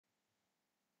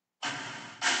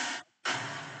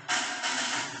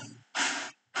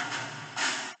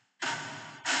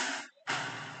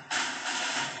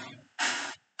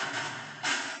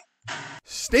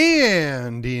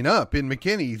Standing up in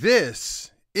McKinney,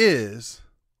 this is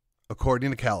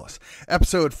According to Callus,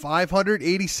 episode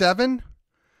 587,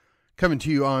 coming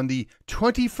to you on the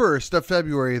 21st of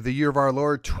February, the year of our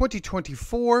Lord,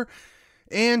 2024.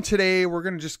 And today we're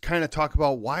going to just kind of talk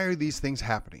about why are these things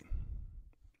happening,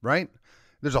 right?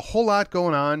 There's a whole lot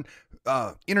going on,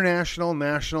 international,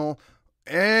 national,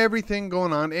 everything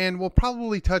going on. And we'll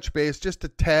probably touch base just a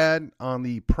tad on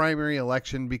the primary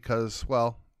election because,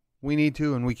 well, we need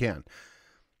to and we can.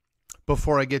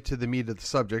 Before I get to the meat of the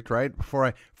subject, right?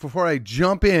 Before I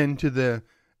jump into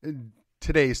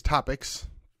today's topics,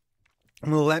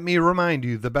 let me remind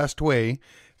you the best way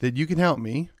that you can help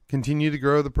me continue to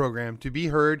grow the program, to be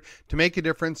heard, to make a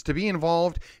difference, to be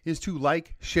involved, is to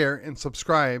like, share, and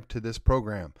subscribe to this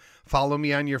program. Follow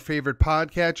me on your favorite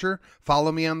podcatcher.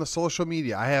 Follow me on the social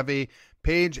media. I have a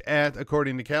page at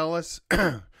According to Callus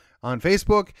on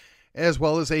Facebook, as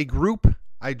well as a group.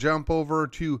 I jump over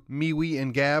to MeWe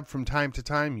and Gab from time to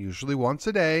time, usually once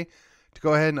a day, to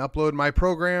go ahead and upload my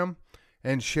program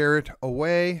and share it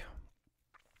away.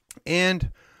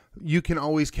 And you can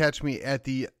always catch me at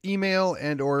the email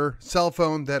and or cell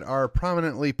phone that are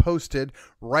prominently posted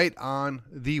right on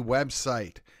the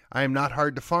website. I am not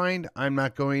hard to find. I'm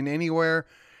not going anywhere.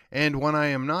 And when I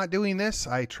am not doing this,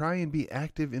 I try and be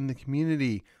active in the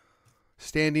community,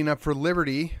 standing up for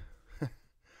liberty.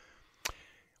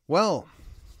 Well,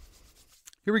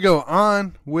 here we go,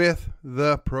 on with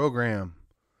the program.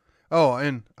 Oh,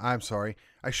 and I'm sorry.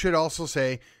 I should also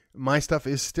say my stuff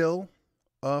is still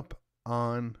up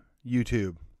on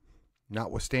YouTube,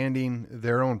 notwithstanding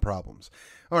their own problems.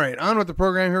 All right, on with the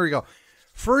program. Here we go.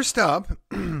 First up,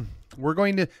 we're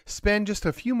going to spend just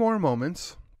a few more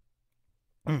moments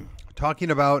talking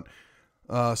about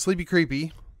Sleepy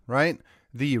Creepy, right?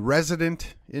 The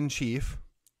resident in chief,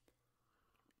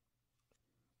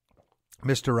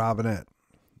 Mr. Robinette.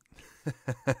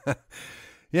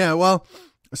 Yeah, well,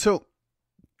 so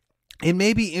it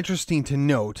may be interesting to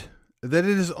note that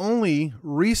it is only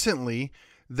recently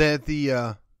that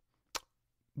the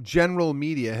general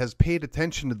media has paid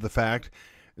attention to the fact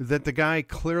that the guy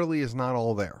clearly is not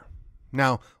all there.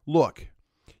 Now, look,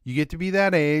 you get to be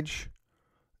that age,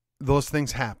 those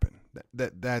things happen.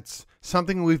 That's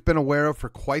something we've been aware of for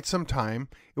quite some time.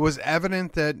 It was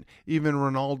evident that even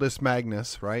Ronaldus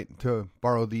Magnus, right, to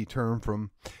borrow the term from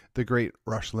the great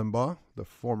Rush Limbaugh, the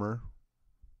former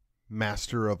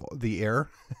master of the air,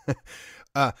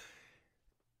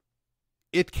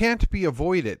 it can't be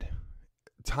avoided.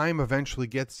 Time eventually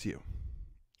gets you.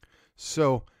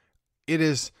 So it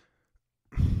is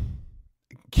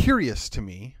curious to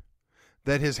me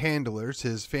that his handlers,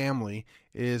 his family,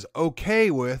 is okay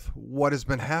with what has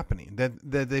been happening,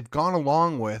 that they've gone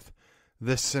along with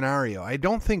this scenario. I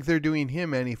don't think they're doing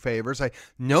him any favors. I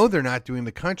know they're not doing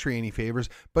the country any favors,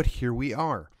 but here we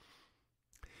are.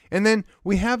 And then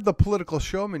we have the political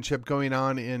showmanship going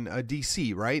on in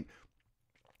D.C., right?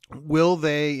 Will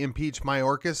they impeach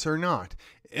Mayorkas or not?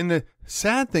 And the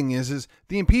sad thing is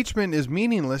the impeachment is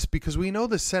meaningless because we know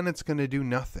the Senate's going to do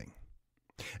nothing.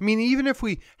 I mean, even if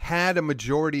we had a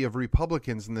majority of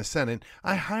Republicans in the Senate,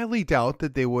 I highly doubt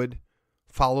that they would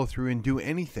follow through and do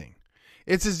anything.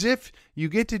 It's as if you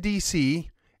get to D.C.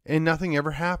 and nothing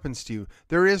ever happens to you.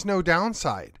 There is no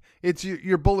downside.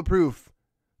 You're bulletproof.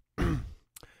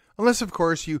 Unless, of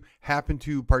course, you happen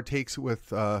to partake with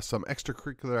some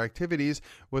extracurricular activities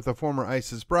with a former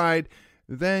ISIS bride,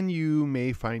 then you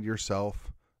may find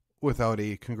yourself without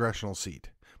a congressional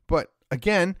seat. But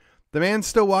again, the man's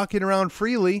still walking around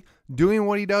freely, doing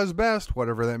what he does best,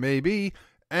 whatever that may be,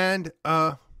 and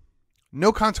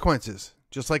no consequences,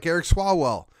 just like Eric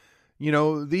Swalwell. You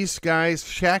know, these guys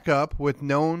shack up with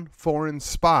known foreign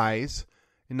spies,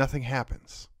 and nothing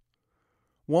happens.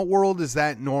 What world is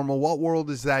that normal? What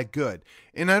world is that good?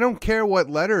 And I don't care what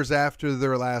letters after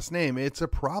their last name, it's a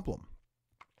problem.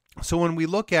 So when we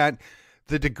look at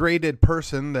the degraded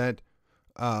person that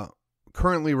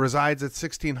currently resides at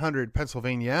 1600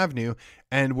 Pennsylvania Avenue,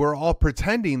 and we're all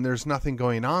pretending there's nothing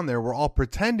going on there. We're all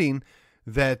pretending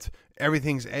that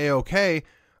everything's A-okay.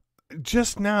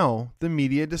 Just now, the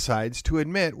media decides to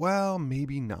admit, well,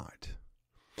 maybe not.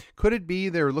 Could it be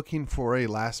they're looking for a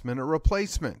last-minute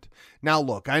replacement? Now,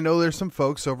 look, I know there's some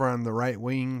folks over on the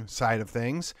right-wing side of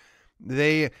things.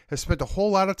 They have spent a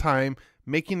whole lot of time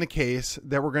making the case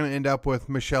that we're going to end up with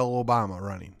Michelle Obama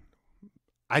running.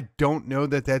 I don't know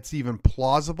that that's even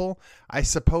plausible. I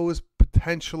suppose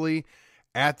potentially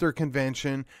at their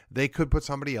convention, they could put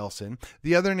somebody else in.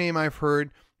 The other name I've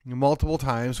heard multiple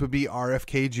times would be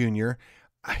RFK Jr.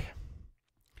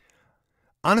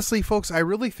 Honestly, folks, I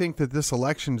really think that this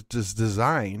election is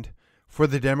designed for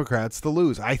the Democrats to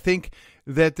lose. I think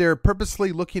that they're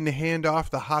purposely looking to hand off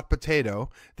the hot potato,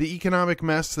 the economic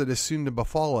mess that is soon to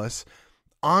befall us,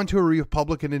 onto a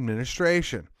Republican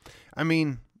administration. I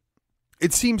mean,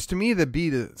 it seems to me to be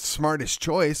the smartest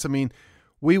choice. I mean,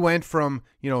 we went from,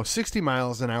 60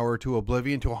 miles an hour to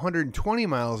oblivion to 120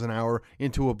 miles an hour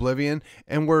into oblivion,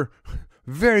 and we're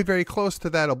very, very close to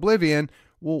that oblivion.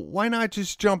 Well, why not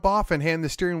just jump off and hand the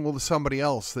steering wheel to somebody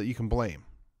else that you can blame?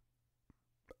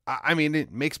 I mean,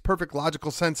 it makes perfect logical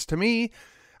sense to me.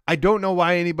 I don't know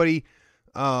why anybody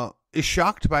is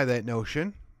shocked by that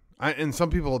notion, and some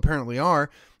people apparently are,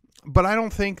 but I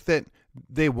don't think that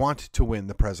they want to win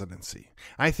the presidency.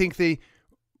 I think they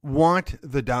want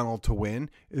the Donald to win.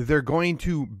 They're going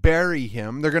to bury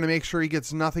him. They're going to make sure he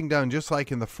gets nothing done, just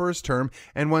like in the first term.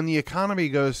 And when the economy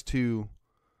goes to,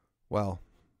 well,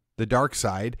 the dark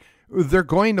side, they're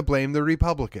going to blame the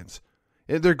Republicans.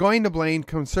 They're going to blame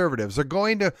conservatives. They're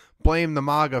going to blame the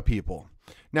MAGA people.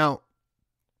 Now,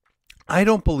 I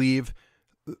don't believe,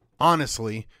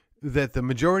 honestly, that the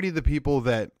majority of the people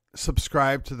that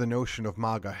subscribe to the notion of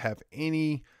MAGA have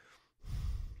any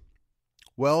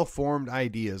well-formed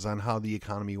ideas on how the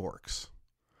economy works.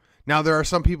 Now, there are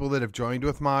some people that have joined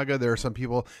with MAGA. There are some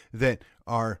people that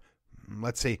are,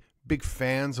 let's say, big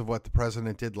fans of what the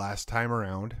president did last time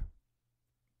around.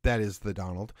 That is the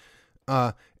Donald.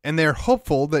 And they're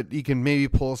hopeful that he can maybe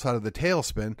pull us out of the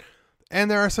tailspin. And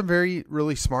there are some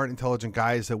really smart, intelligent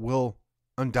guys that will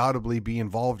undoubtedly be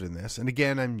involved in this. And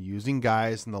again, I'm using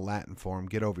guys in the Latin form.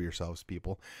 Get over yourselves,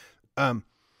 people.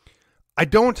 I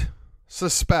don't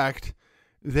suspect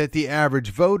that the average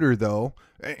voter, though,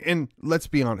 and let's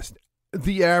be honest,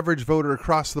 the average voter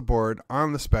across the board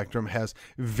on the spectrum has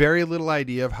very little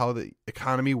idea of how the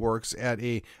economy works at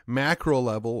a macro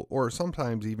level or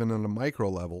sometimes even on a micro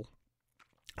level.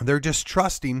 They're just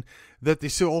trusting that the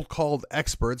so-called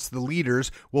experts, the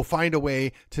leaders, will find a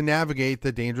way to navigate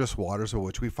the dangerous waters of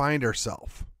which we find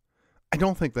ourselves. I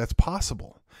don't think that's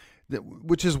possible,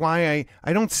 which is why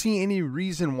I don't see any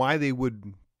reason why they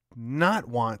would not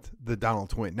want the Donald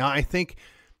to win. Now, I think,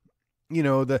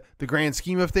 the grand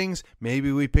scheme of things,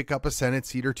 maybe we pick up a Senate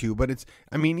seat or two, but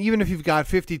even if you've got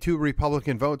 52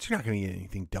 Republican votes, you're not going to get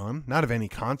anything done, not of any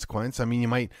consequence. I mean, you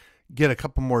might get a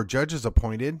couple more judges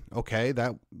appointed. Okay,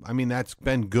 that's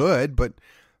been good, but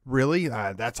really,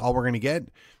 that's all we're going to get.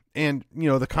 And,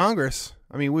 the Congress,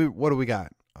 what do we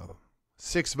got?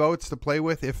 6 votes to play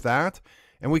with, if that.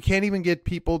 And we can't even get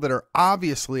people that are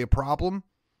obviously a problem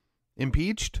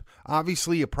impeached,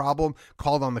 obviously a problem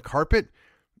called on the carpet.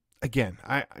 Again,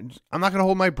 I'm not going to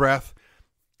hold my breath.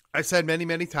 I said many,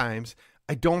 many times,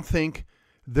 I don't think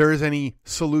there is any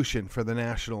solution for the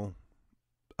national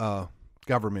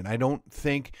government. I don't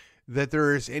think that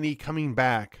there is any coming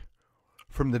back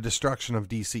from the destruction of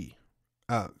D.C.,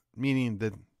 meaning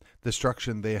the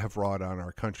destruction they have wrought on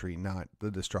our country, not the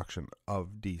destruction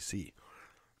of D.C.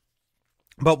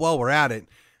 But while we're at it,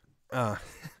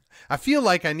 I feel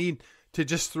like I need to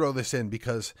just throw this in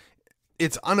because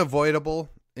it's unavoidable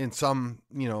in some,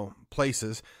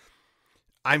 places.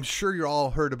 I'm sure you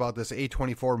all heard about this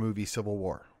A24 movie, Civil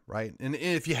War, right? And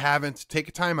if you haven't, take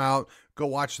a time out, go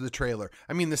watch the trailer.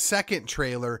 The second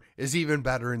trailer is even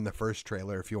better than the first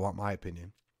trailer, if you want my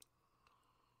opinion.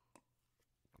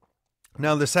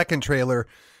 Now, the second trailer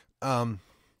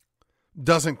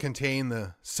doesn't contain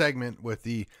the segment with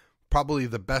probably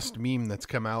the best meme that's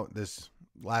come out this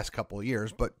last couple of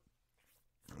years, but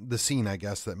the scene, I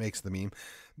guess, that makes the meme.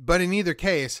 But in either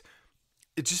case,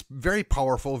 it's just very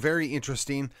powerful, very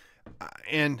interesting.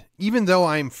 And even though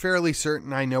I'm fairly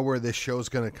certain I know where this show's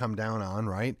going to come down on,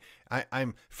 right?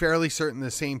 I'm fairly certain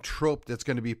the same trope that's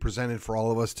going to be presented for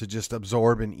all of us to just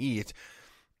absorb and eat.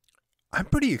 I'm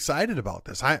pretty excited about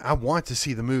this. I want to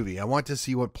see the movie. I want to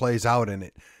see what plays out in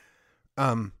it.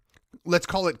 Let's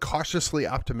call it cautiously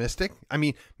optimistic.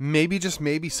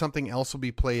 Maybe something else will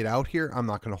be played out here. I'm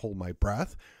not going to hold my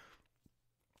breath.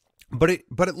 But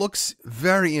it looks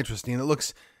very interesting. It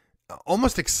looks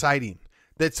almost exciting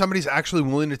that somebody's actually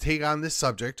willing to take on this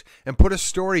subject and put a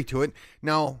story to it.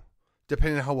 Now,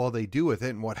 depending on how well they do with it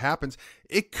and what happens,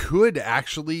 it could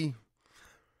actually,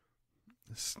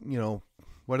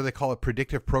 what do they call it?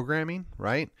 Predictive programming,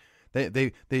 right?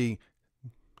 They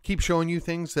keep showing you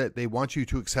things that they want you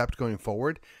to accept going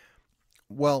forward.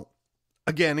 Well,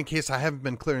 again, in case I haven't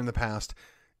been clear in the past,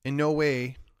 in no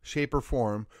way, shape, or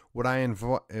form would I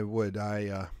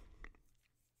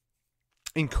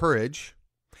encourage,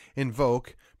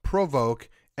 invoke, provoke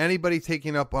anybody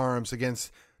taking up arms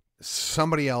against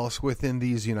somebody else within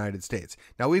these United States.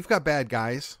 Now, we've got bad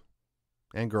guys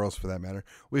and girls for that matter.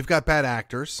 We've got bad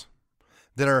actors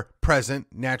that are present,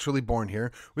 naturally born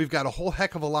here. We've got a whole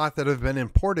heck of a lot that have been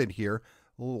imported here,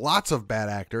 lots of bad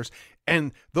actors,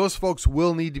 and those folks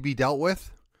will need to be dealt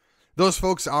with. Those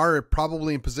folks are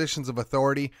probably in positions of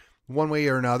authority one way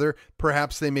or another.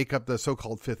 Perhaps they make up the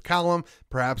so-called fifth column.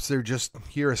 Perhaps they're just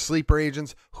here as sleeper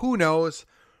agents. Who knows?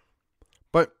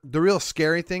 But the real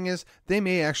scary thing is they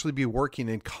may actually be working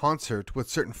in concert with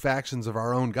certain factions of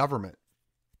our own government.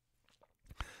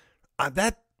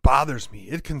 That bothers me.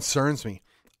 It concerns me.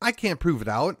 I can't prove it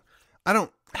out. I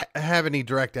don't have any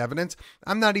direct evidence.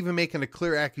 I'm not even making a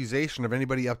clear accusation of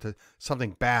anybody up to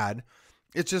something bad.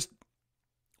 It's just,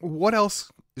 what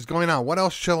else is going on? What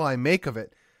else shall I make of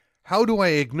it? How do I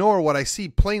ignore what I see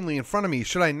plainly in front of me?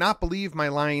 Should I not believe my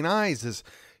lying eyes, is,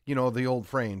 the old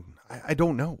frame? I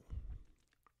don't know.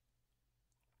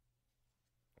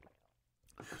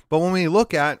 But when we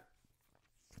look at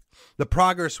the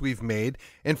progress we've made,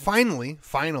 and finally,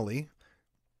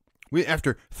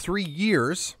 after 3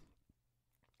 years,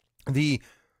 the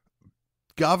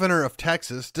governor of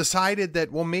Texas decided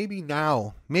that, well, maybe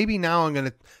now I'm going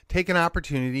to take an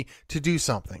opportunity to do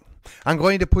something. I'm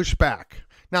going to push back.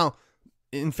 Now,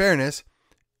 in fairness,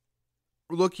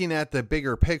 looking at the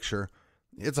bigger picture,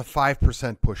 it's a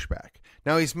 5% pushback.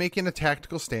 Now, he's making a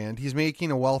tactical stand. He's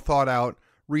making a well thought out,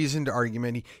 reasoned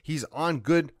argument. He's on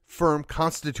good, firm,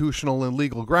 constitutional and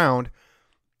legal ground.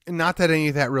 And not that any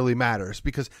of that really matters,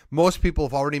 because most people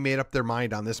have already made up their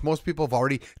mind on this. Most people have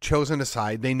already chosen a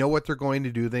side. They know what they're going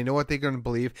to do. They know what they're going to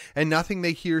believe. And nothing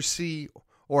they hear, see,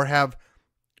 or have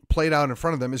played out in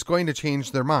front of them is going to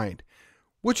change their mind,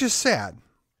 which is sad.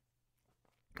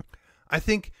 I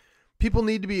think people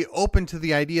need to be open to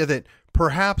the idea that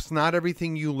perhaps not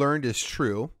everything you learned is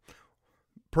true.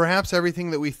 Perhaps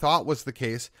everything that we thought was the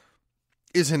case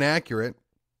is inaccurate.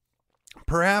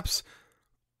 Perhaps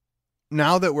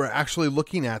now that we're actually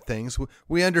looking at things,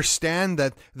 we understand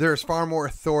that there's far more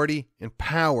authority and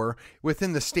power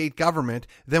within the state government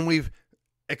than we've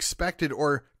expected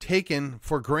or taken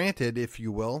for granted, if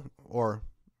you will.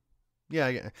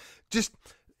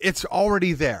 It's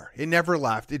already there. It never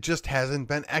left. It just hasn't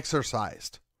been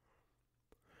exercised.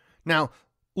 Now,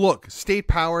 look, state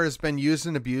power has been used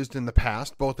and abused in the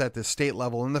past, both at the state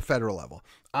level and the federal level.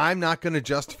 I'm not going to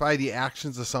justify the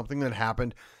actions of something that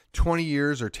happened 20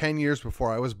 years or 10 years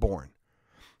before I was born.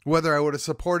 Whether I would have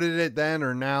supported it then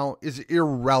or now is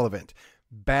irrelevant.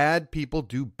 Bad people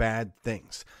do bad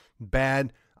things.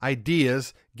 Bad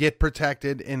ideas get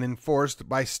protected and enforced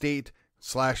by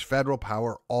state/federal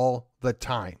power all the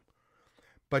time.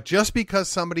 But just because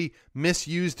somebody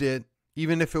misused it,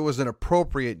 even if it was an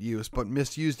appropriate use, but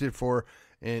misused it for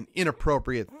an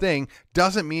inappropriate thing,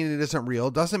 doesn't mean it isn't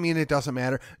real, doesn't mean it doesn't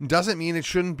matter, doesn't mean it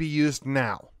shouldn't be used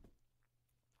now.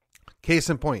 Case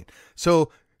in point.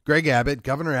 So Greg Abbott,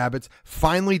 Governor Abbott's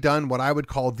finally done what I would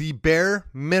call the bare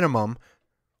minimum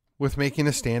with making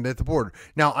a stand at the border.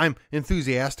 Now, I'm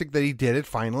enthusiastic that he did it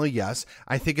finally, yes.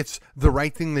 I think it's the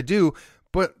right thing to do,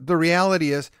 but the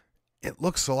reality is it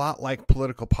looks a lot like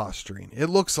political posturing. It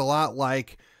looks a lot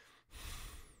like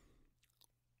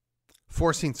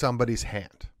forcing somebody's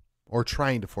hand or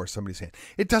trying to force somebody's hand.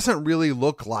 It doesn't really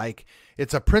look like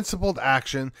it's a principled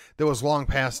action that was long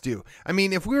past due. I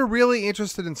mean, if we were really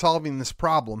interested in solving this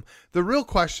problem, the real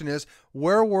question is,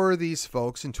 where were these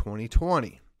folks in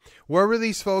 2020? Where were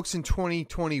these folks in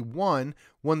 2021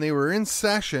 when they were in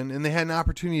session and they had an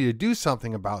opportunity to do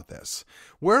something about this?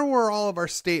 Where were all of our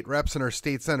state reps and our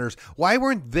state senators? Why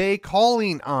weren't they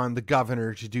calling on the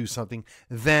governor to do something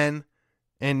then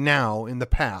and now in the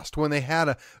past when they had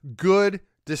a good,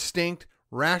 distinct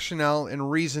rationale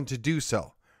and reason to do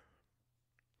so?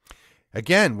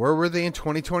 Again, where were they in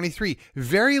 2023?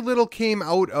 Very little came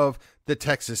out of the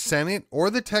Texas Senate or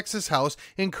the Texas House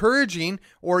encouraging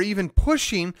or even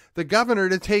pushing the governor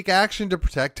to take action to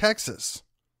protect Texas.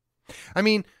 I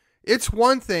mean, it's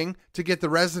one thing to get the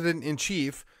resident in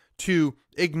chief to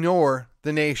ignore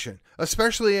the nation,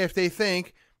 especially if they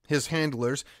think, his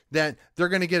handlers, that they're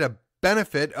going to get a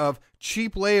benefit of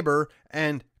cheap labor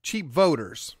and cheap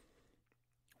voters.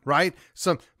 Right?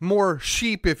 Some more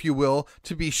sheep, if you will,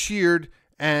 to be sheared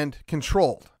and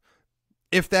controlled.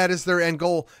 If that is their end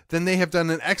goal, then they have done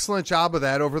an excellent job of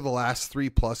that over the last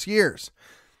 3+ years.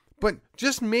 But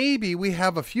just maybe we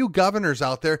have a few governors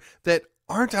out there that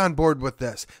aren't on board with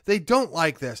this. They don't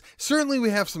like this. Certainly we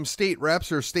have some state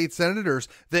reps or state senators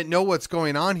that know what's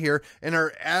going on here and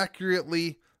are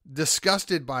accurately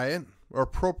disgusted by it, or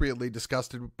appropriately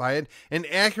disgusted by it, and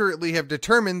accurately have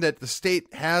determined that the state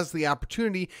has the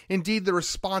opportunity, indeed the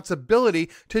responsibility,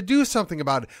 to do something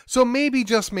about it. So maybe,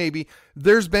 just maybe,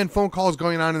 there's been phone calls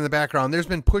going on in the background. There's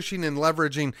been pushing and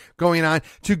leveraging going on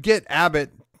to get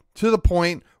Abbott to the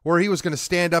point where he was going to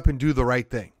stand up and do the right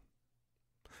thing.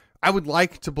 I would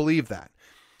like to believe that.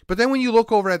 But then when you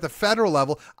look over at the federal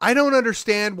level, I don't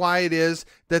understand why it is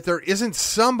that there isn't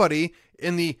somebody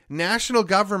in the national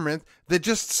government that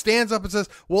just stands up and says,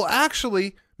 well,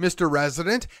 actually, Mr.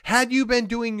 Resident, had you been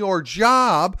doing your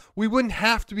job, we wouldn't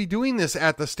have to be doing this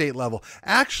at the state level.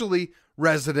 Actually,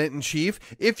 Resident in Chief,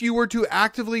 if you were to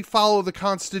actively follow the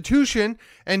Constitution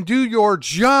and do your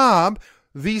job,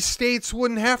 these states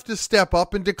wouldn't have to step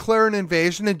up and declare an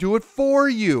invasion and do it for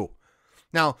you.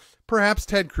 Now, perhaps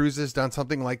Ted Cruz has done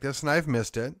something like this and I've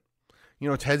missed it. You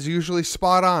know, Ted's usually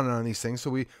spot on these things,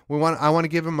 so I want to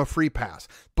give him a free pass.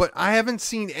 But I haven't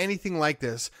seen anything like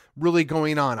this really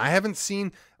going on. I haven't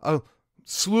seen a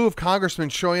slew of congressmen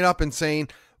showing up and saying,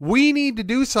 we need to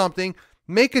do something,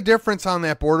 make a difference on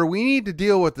that border. We need to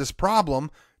deal with this problem.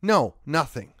 No,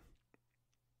 nothing.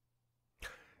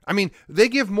 I mean, they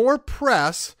give more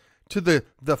press to the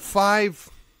 5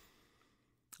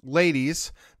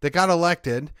 ladies that got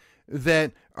elected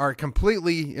that are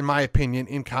completely, in my opinion,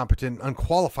 incompetent,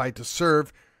 unqualified to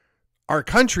serve our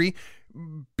country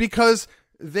because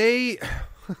they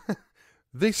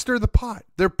stir the pot.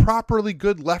 They're properly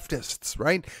good leftists,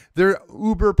 right? They're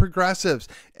uber progressives.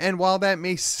 And while that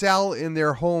may sell in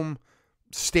their home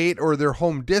state or their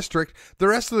home district, the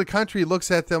rest of the country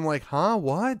looks at them like, huh,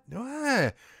 what?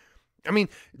 I mean,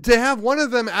 to have one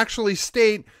of them actually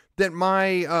state that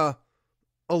my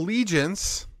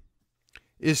allegiance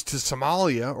is to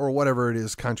Somalia or whatever it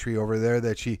is country over there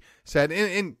that she said.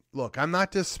 And look, I'm not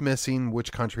dismissing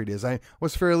which country it is. I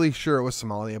was fairly sure it was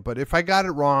Somalia, but if I got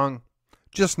it wrong,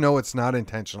 just know it's not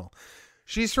intentional.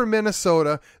 She's from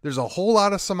Minnesota. There's a whole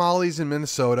lot of Somalis in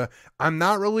Minnesota. I'm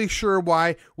not really sure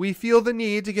why we feel the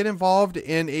need to get involved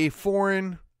in a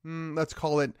foreign, let's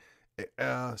call it,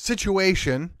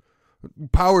 situation,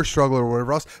 power struggle or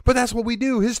whatever else, but that's what we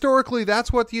do. Historically,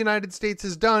 that's what the United States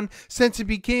has done since it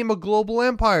became a global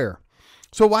empire.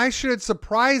 So why should it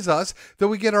surprise us that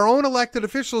we get our own elected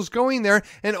officials going there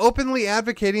and openly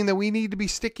advocating that we need to be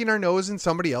sticking our nose in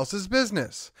somebody else's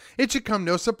business? It should come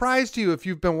no surprise to you if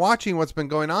you've been watching what's been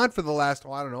going on for the last,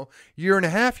 year and a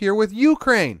half here with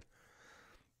Ukraine.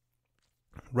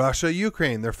 Russia,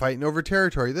 Ukraine, they're fighting over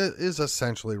territory that is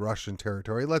essentially Russian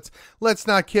territory. Let's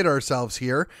not kid ourselves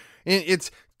here. It's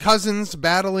cousins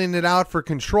battling it out for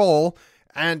control.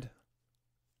 And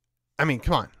I mean,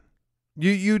 come on.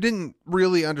 You didn't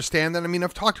really understand that. I mean,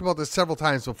 I've talked about this several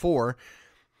times before.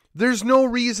 There's no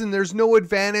reason, there's no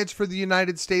advantage for the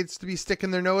United States to be sticking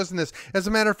their nose in this. As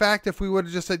a matter of fact, if we would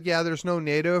have just said, yeah, there's no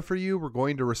NATO for you, we're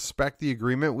going to respect the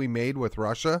agreement we made with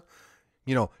Russia,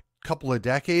 a couple of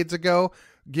decades ago,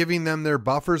 giving them their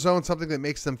buffer zone, something that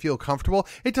makes them feel comfortable.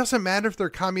 It doesn't matter if they're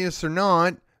communists or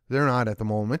not. They're not at the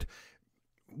moment.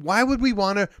 Why would we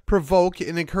want to provoke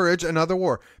and encourage another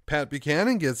war? Pat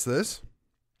Buchanan gets this.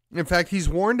 In fact, he's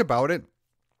warned about it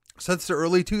since the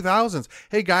early 2000s.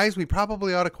 Hey, guys, we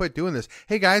probably ought to quit doing this.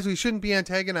 Hey, guys, we shouldn't be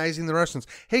antagonizing the Russians.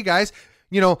 Hey, guys,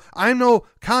 I'm no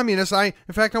communist. In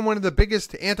fact, I'm one of the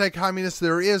biggest anti-communists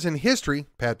there is in history,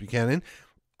 Pat Buchanan.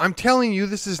 I'm telling you,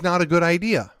 this is not a good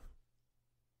idea.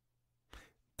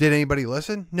 Did anybody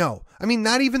listen? No. I mean,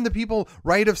 not even the people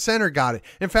right of center got it.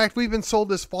 In fact, we've been sold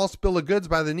this false bill of goods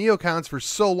by the neocons for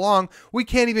so long, we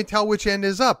can't even tell which end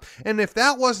is up. And if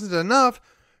that wasn't enough,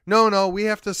 no, we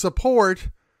have to support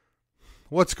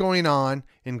what's going on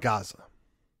in Gaza.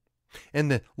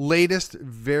 And the latest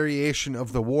variation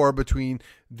of the war between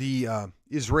the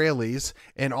Israelis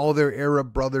and all their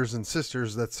Arab brothers and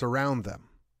sisters that surround them.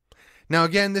 Now,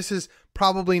 again, this is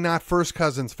probably not first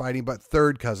cousins fighting, but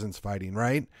third cousins fighting,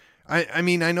 right? I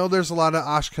mean, I know there's a lot of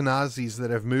Ashkenazis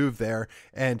that have moved there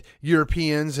and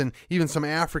Europeans and even some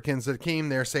Africans that came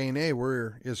there saying, hey,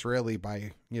 we're Israeli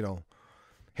by,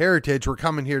 heritage. We're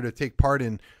coming here to take part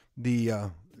in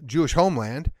the Jewish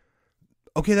homeland.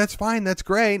 Okay, that's fine. That's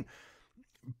great.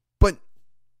 But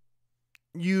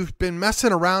you've been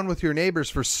messing around with your neighbors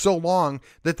for so long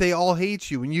that they all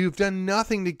hate you and you've done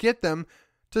nothing to get them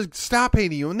to stop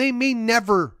hating you. And they may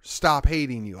never stop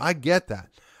hating you. I get that.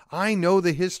 I know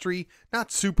the history,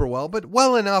 not super well, but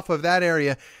well enough of that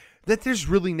area that there's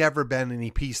really never been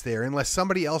any peace there unless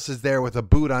somebody else is there with a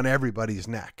boot on everybody's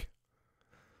neck.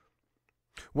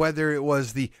 Whether it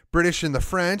was the British and the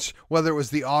French, whether it was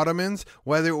the Ottomans,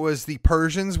 whether it was the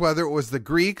Persians, whether it was the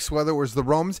Greeks, whether it was the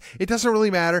Romans, it doesn't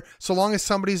really matter. So long as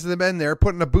somebody's been there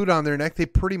putting a boot on their neck, they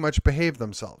pretty much behave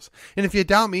themselves. And if you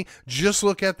doubt me, just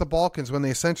look at the Balkans when they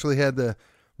essentially had the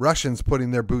Russians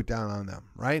putting their boot down on them,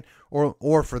 right?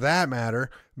 Or for that matter,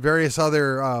 various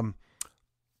other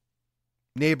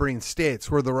neighboring states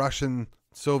where the Russian,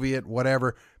 Soviet,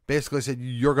 whatever, basically said,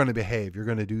 you're going to behave, you're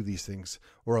going to do these things,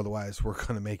 or otherwise we're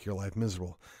going to make your life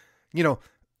miserable. You know,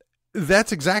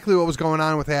 that's exactly what was going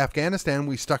on with Afghanistan.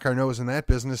 We stuck our nose in that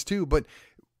business too, but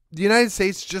the United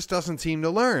States just doesn't seem to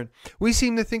learn. We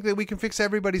seem to think that we can fix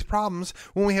everybody's problems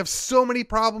when we have so many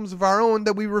problems of our own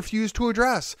that we refuse to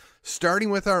address, starting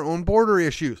with our own border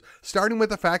issues, starting with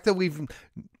the fact that we've,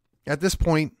 at this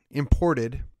point,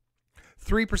 imported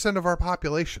 3% of our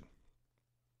population.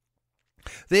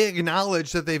 They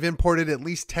acknowledge that they've imported at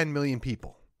least 10 million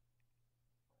people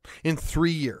in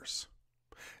 3 years.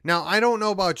 Now, I don't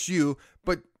know about you,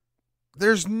 but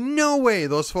there's no way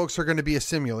those folks are going to be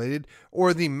assimilated,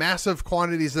 or the massive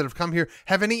quantities that have come here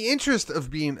have any interest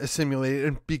of being assimilated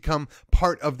and become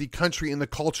part of the country and the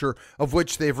culture of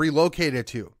which they've relocated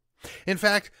to. In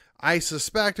fact, I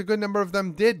suspect a good number of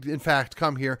them did, in fact,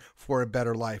 come here for a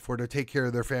better life or to take care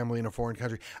of their family in a foreign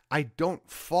country. I don't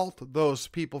fault those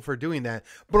people for doing that.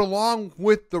 But along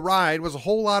with the ride was a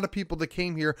whole lot of people that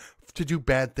came here to do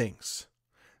bad things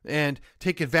and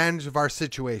take advantage of our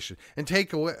situation and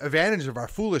take advantage of our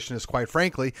foolishness, quite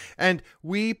frankly, and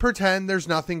we pretend there's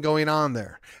nothing going on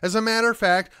there. As a matter of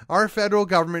fact, our federal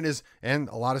government is, and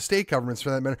a lot of state governments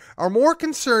for that matter, are more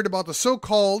concerned about the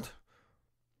so-called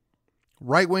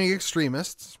right-wing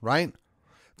extremists, right?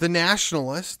 The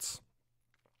nationalists,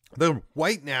 the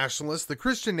white nationalists, the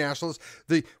Christian nationalists,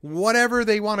 the whatever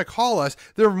they want to call us.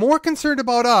 They're more concerned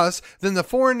about us than the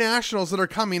foreign nationals that are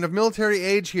coming of military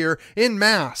age here in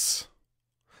mass,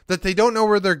 that they don't know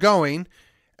where they're going.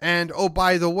 And, oh,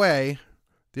 by the way,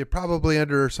 they're probably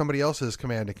under somebody else's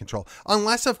command and control.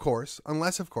 Unless, of course,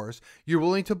 you're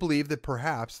willing to believe that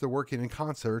perhaps they're working in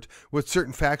concert with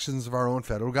certain factions of our own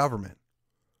federal government.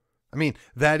 I mean,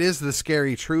 that is the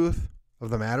scary truth of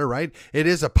the matter, right? It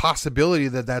is a possibility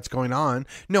that that's going on.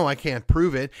 No, I can't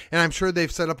prove it. And I'm sure they've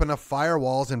set up enough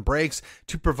firewalls and breaks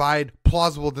to provide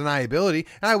plausible deniability.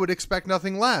 And I would expect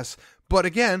nothing less. But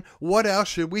again, what else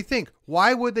should we think?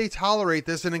 Why would they tolerate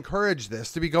this and encourage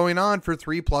this to be going on for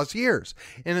 3+ years?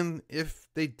 And if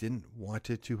they didn't want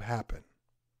it to happen,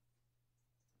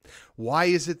 why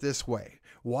is it this way?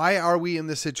 Why are we in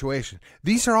this situation?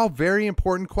 These are all very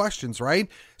important questions, right?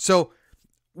 So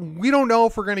we don't know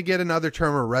if we're going to get another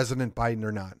term of President Biden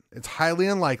or not. It's highly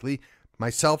unlikely.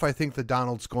 Myself, I think that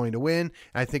Donald's going to win.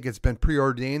 I think it's been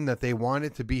preordained that they want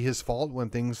it to be his fault when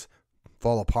things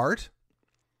fall apart.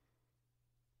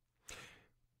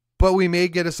 But we may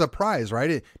get a surprise,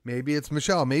 right? Maybe it's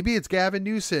Michelle. Maybe it's Gavin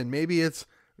Newsom. Maybe it's,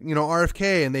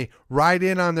 RFK, and they ride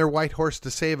in on their white horse to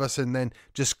save us and then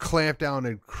just clamp down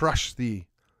and crush the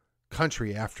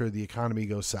country after the economy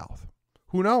goes south.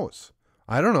 Who knows?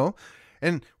 I don't know.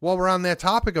 And while we're on that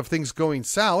topic of things going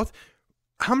south,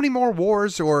 how many more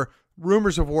wars or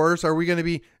rumors of wars are we going to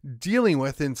be dealing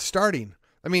with and starting?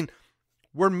 I mean,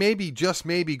 we're just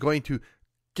maybe going to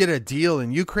get a deal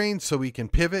in Ukraine so we can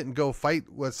pivot and go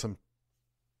fight with some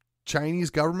Chinese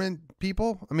government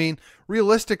people. I mean,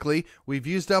 realistically, we've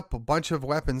used up a bunch of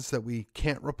weapons that we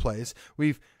can't replace.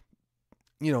 We've,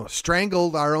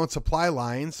 strangled our own supply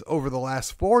lines over the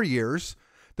last 4 years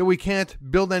that we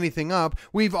can't build anything up.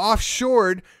 We've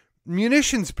offshored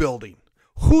munitions building.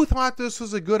 Who thought this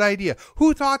was a good idea?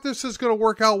 Who thought this was going to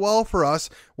work out well for us?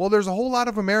 Well, there's a whole lot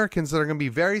of Americans that are going to be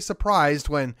very surprised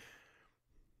when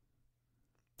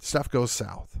stuff goes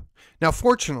south. Now,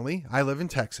 fortunately, I live in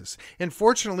Texas. And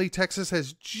fortunately, Texas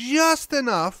has just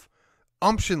enough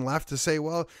umption left to say,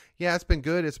 well, yeah, it's been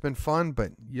good. It's been fun,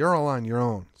 but you're all on your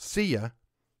own. See ya.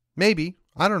 Maybe.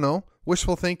 I don't know.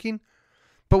 Wishful thinking.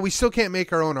 But we still can't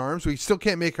make our own arms. We still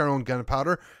can't make our own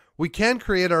gunpowder. We can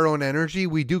create our own energy.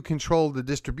 We do control the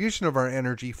distribution of our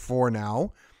energy for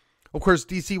now. Of course,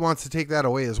 DC wants to take that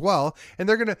away as well. And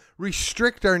they're going to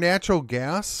restrict our natural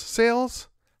gas sales.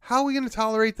 How are we going to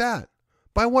tolerate that?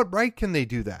 By what right can they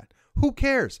do that? Who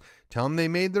cares? Tell them they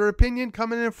made their opinion,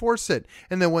 come in and enforce it.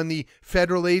 And then when the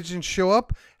federal agents show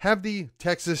up, have the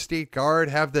Texas State Guard,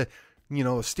 have the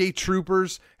state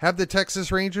troopers, have the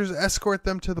Texas Rangers escort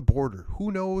them to the border. Who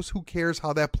knows? Who cares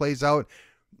how that plays out?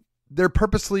 They're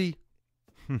purposely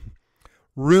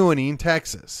ruining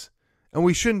Texas. And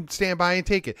we shouldn't stand by and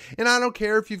take it. And I don't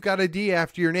care if you've got a D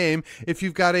after your name, if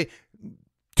you've got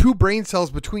 2 brain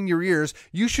cells between your ears,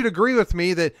 you should agree with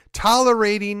me that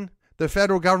tolerating the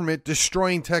federal government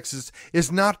destroying Texas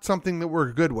is not something that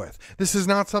we're good with. This is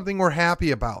not something we're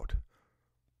happy about.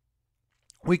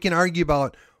 We can argue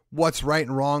about what's right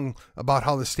and wrong about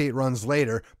how the state runs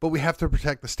later, but we have to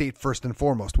protect the state first and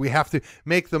foremost. We have to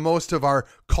make the most of our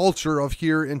culture of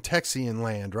here in Texian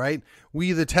land, right?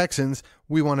 We, the Texans,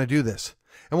 we want to do this.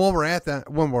 And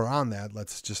when we're on that,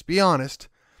 let's just be honest.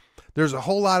 There's a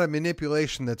whole lot of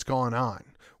manipulation that's gone on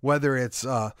whether it's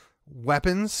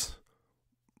weapons,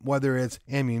 whether it's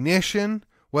ammunition,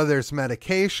 whether it's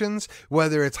medications,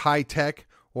 whether it's high tech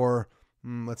or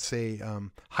let's say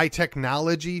high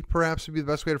technology, perhaps would be the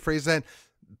best way to phrase that,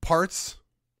 parts,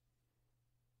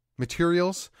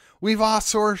 materials. We've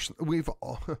offshored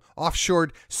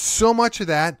so much of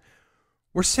that,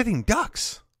 we're sitting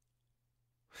ducks.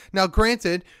 Now,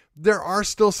 granted, there are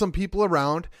still some people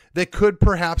around that could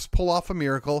perhaps pull off a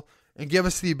miracle and give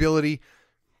us the ability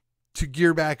to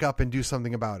gear back up and do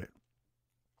something about it.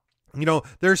 You know,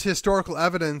 there's historical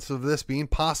evidence of this being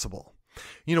possible.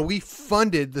 You know, we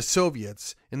funded the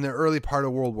Soviets in the early part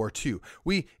of World War II.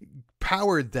 We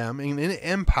powered them and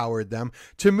empowered them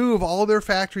to move all their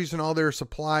factories and all their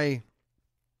supply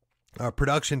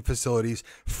production facilities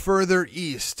further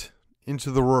east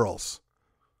into the rurals.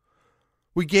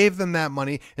 We gave them that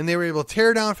money and they were able to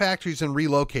tear down factories and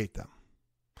relocate them.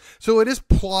 So it is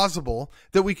plausible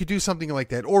that we could do something like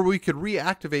that, or we could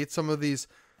reactivate some of these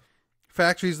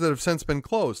factories that have since been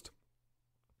closed.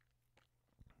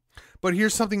 But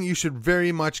here's something you should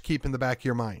very much keep in the back of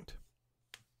your mind.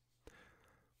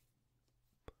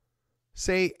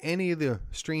 Say any of the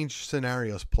strange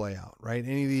scenarios play out, right?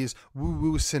 Any of these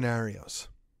woo-woo scenarios.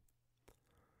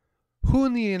 Who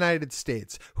in these United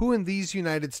States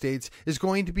is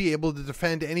going to be able to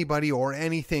defend anybody or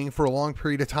anything for a long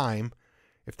period of time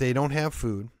if they don't have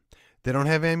food, they don't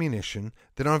have ammunition,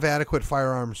 they don't have adequate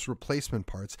firearms replacement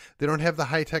parts, they don't have the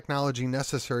high technology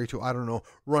necessary to,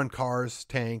 run cars,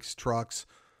 tanks, trucks,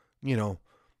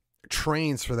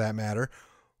 trains for that matter?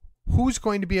 Who's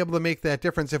going to be able to make that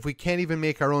difference if we can't even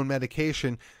make our own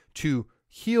medication to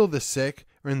heal the sick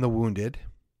and the wounded?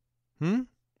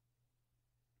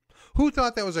 Who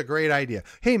thought that was a great idea?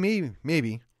 Hey,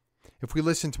 maybe if we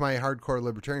listen to my hardcore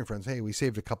libertarian friends, hey, we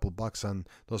saved a couple of bucks on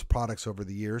those products over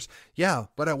the years. Yeah,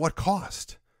 but at what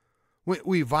cost?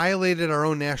 We violated our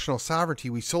own national sovereignty.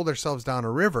 We sold ourselves down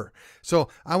a river. So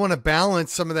I want to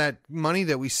balance some of that money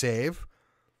that we save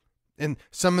and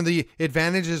some of the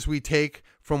advantages we take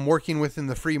from working within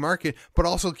the free market, but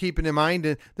also keeping in mind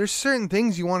that there's certain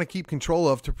things you want to keep control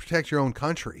of to protect your own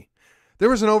country. There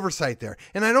was an oversight there.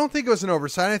 And I don't think it was an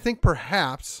oversight. I think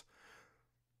perhaps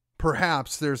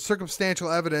there's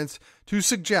circumstantial evidence to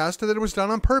suggest that it was done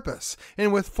on purpose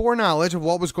and with foreknowledge of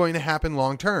what was going to happen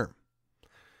long term.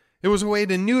 It was a way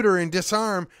to neuter and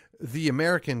disarm the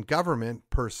American government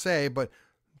per se, but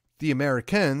the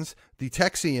Americans, the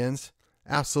Texians,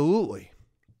 absolutely.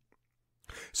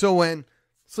 So when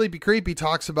Sleepy Creepy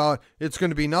talks about it's going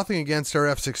to be nothing against our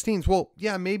F-16s. Well,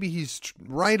 yeah, maybe he's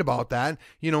right about that.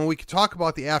 We could talk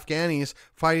about the Afghanis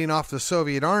fighting off the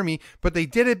Soviet army, but they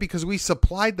did it because we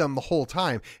supplied them the whole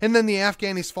time. And then the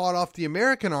Afghanis fought off the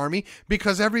American army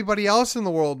because everybody else in the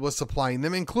world was supplying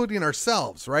them, including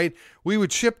ourselves, right? We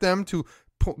would ship them to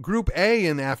Group A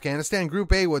in Afghanistan.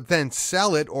 Group A would then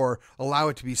sell it or allow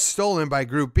it to be stolen by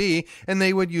Group B, and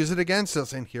they would use it against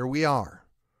us. And here we are.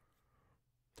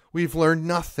 We've learned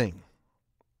nothing.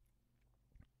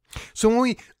 So when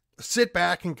we sit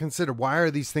back and consider why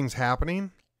are these things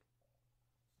happening,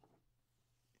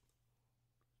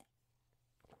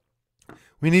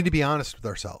 we need to be honest with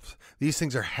ourselves. These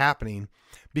things are happening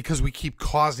because we keep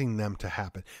causing them to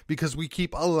happen, because we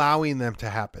keep allowing them to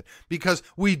happen, because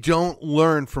we don't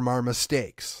learn from our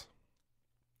mistakes.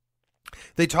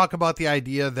 They talk about the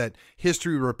idea that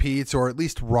history repeats, or at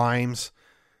least rhymes.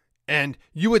 And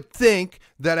you would think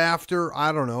that after,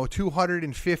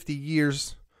 250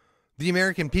 years, the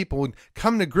American people would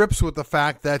come to grips with the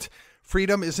fact that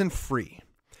freedom isn't free.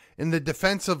 In the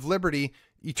defense of liberty,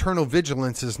 eternal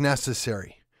vigilance is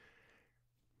necessary.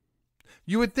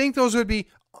 You would think those would be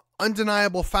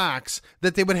undeniable facts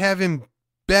that they would have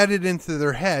embedded into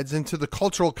their heads, into the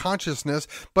cultural consciousness,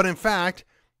 but in fact,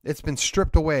 it's been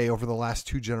stripped away over the last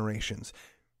 2 generations.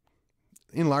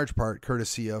 In large part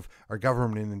courtesy of our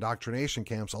government indoctrination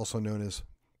camps, also known as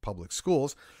public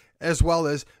schools, as well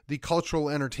as the cultural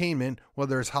entertainment,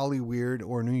 whether it's Hollywood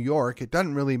or New York, it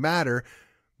doesn't really matter.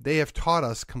 They have taught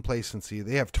us complacency.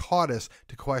 They have taught us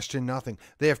to question nothing.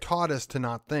 They have taught us to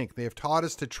not think. They have taught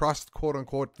us to trust, quote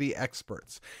unquote, the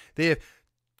experts. They have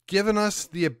given us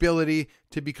the ability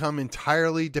to become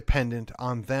entirely dependent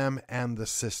on them and the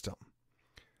system.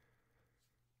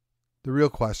 The real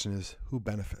question is, who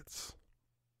benefits?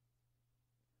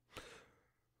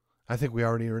 I think we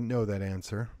already know that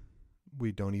answer.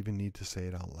 We don't even need to say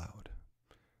it out loud.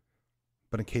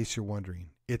 But in case you're wondering,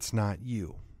 it's not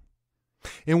you.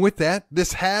 And with that,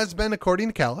 this has been According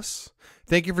to Callus.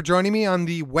 Thank you for joining me on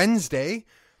the Wednesday.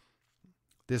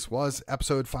 This was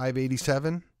episode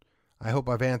 587. I hope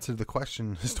I've answered the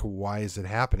question as to why is it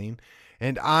happening.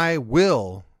 And I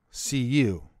will see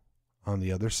you on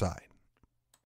the other side.